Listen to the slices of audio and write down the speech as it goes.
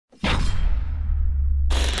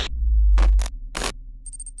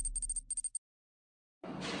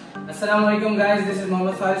Assalamualaikum guys, this is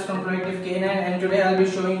Mohammed Faris from Proactive K9 and today I'll be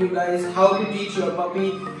showing you guys how to teach your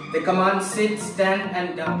puppy the command sit, stand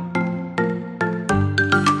and down.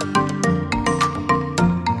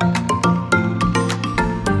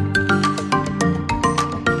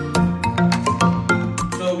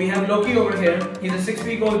 So we have Loki over here. He's a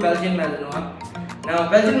 6-week-old Belgian Malinois. Now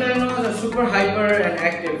Belgian Malinois are super hyper and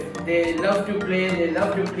active. They love to play, they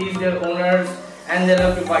love to please their owners and they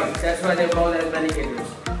love to bite. That's why they're called as alligators.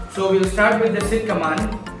 So we'll start with the sit command.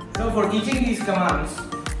 So for teaching these commands,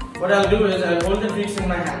 what I'll do is I'll hold the treats in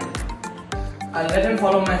my hand. I'll let him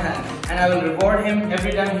follow my hand and I will reward him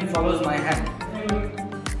every time he follows my hand.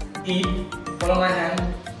 Eat, follow my hand.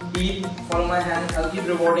 Eat, follow my hand. I'll keep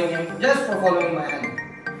rewarding him just for following my hand.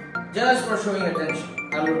 Just for showing attention,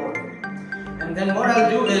 I'll reward him. And then what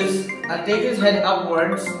I'll do is I'll take his head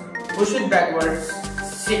upwards, push it backwards,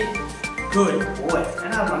 sit. Good boy.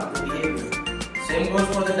 And I'll mark the behavior. Same goes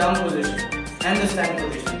for the down position and the stand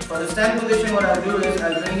position. For the stand position, what I'll do is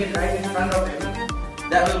I'll bring it right in front of him.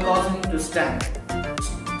 That will cause him to stand.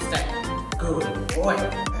 Stand. Good boy.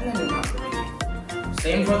 And then you mark the behavior.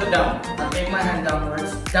 Same for the down. I'll take my hand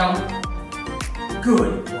downwards. Down.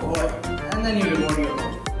 Good boy. And then you reward your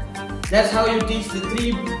body. That's how you teach the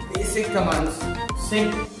 3 basic commands: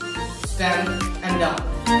 sit, stand, and down.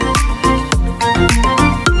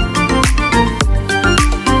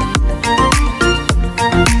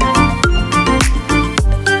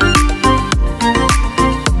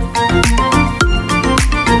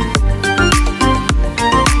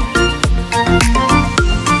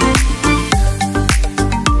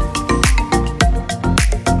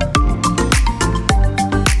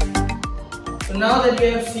 So now that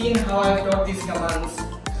you have seen how I have taught these commands,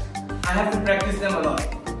 I have to practice them a lot.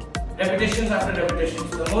 Repetitions after repetitions.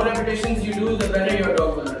 The more repetitions you do, the better your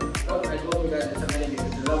dog will learn. Look, I told you guys it's a benefit.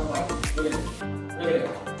 It's a love point. Look at it. Look at it.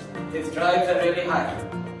 His drives are really high.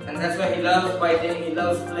 And that's why he loves biting, he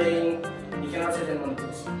loves playing. He cannot sit in one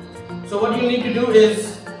place. So what you need to do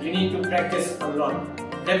is, you need to practice a lot.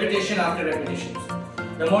 Repetition after repetitions.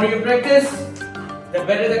 The more you practice, the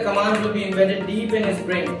better the commands will be embedded deep in his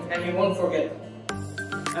brain and he won't forget.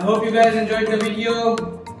 I hope you guys enjoyed the video.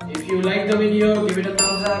 If you liked the video, give it a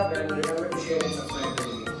thumbs up and remember to share and subscribe to the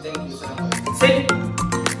video. Thank you so much. Sit.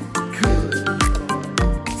 Good.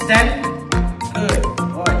 Stand. Good.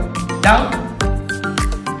 Boy. Down.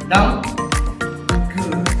 Down.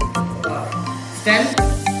 Good. Boy. Stand.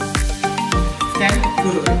 Stand.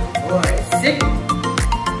 Good.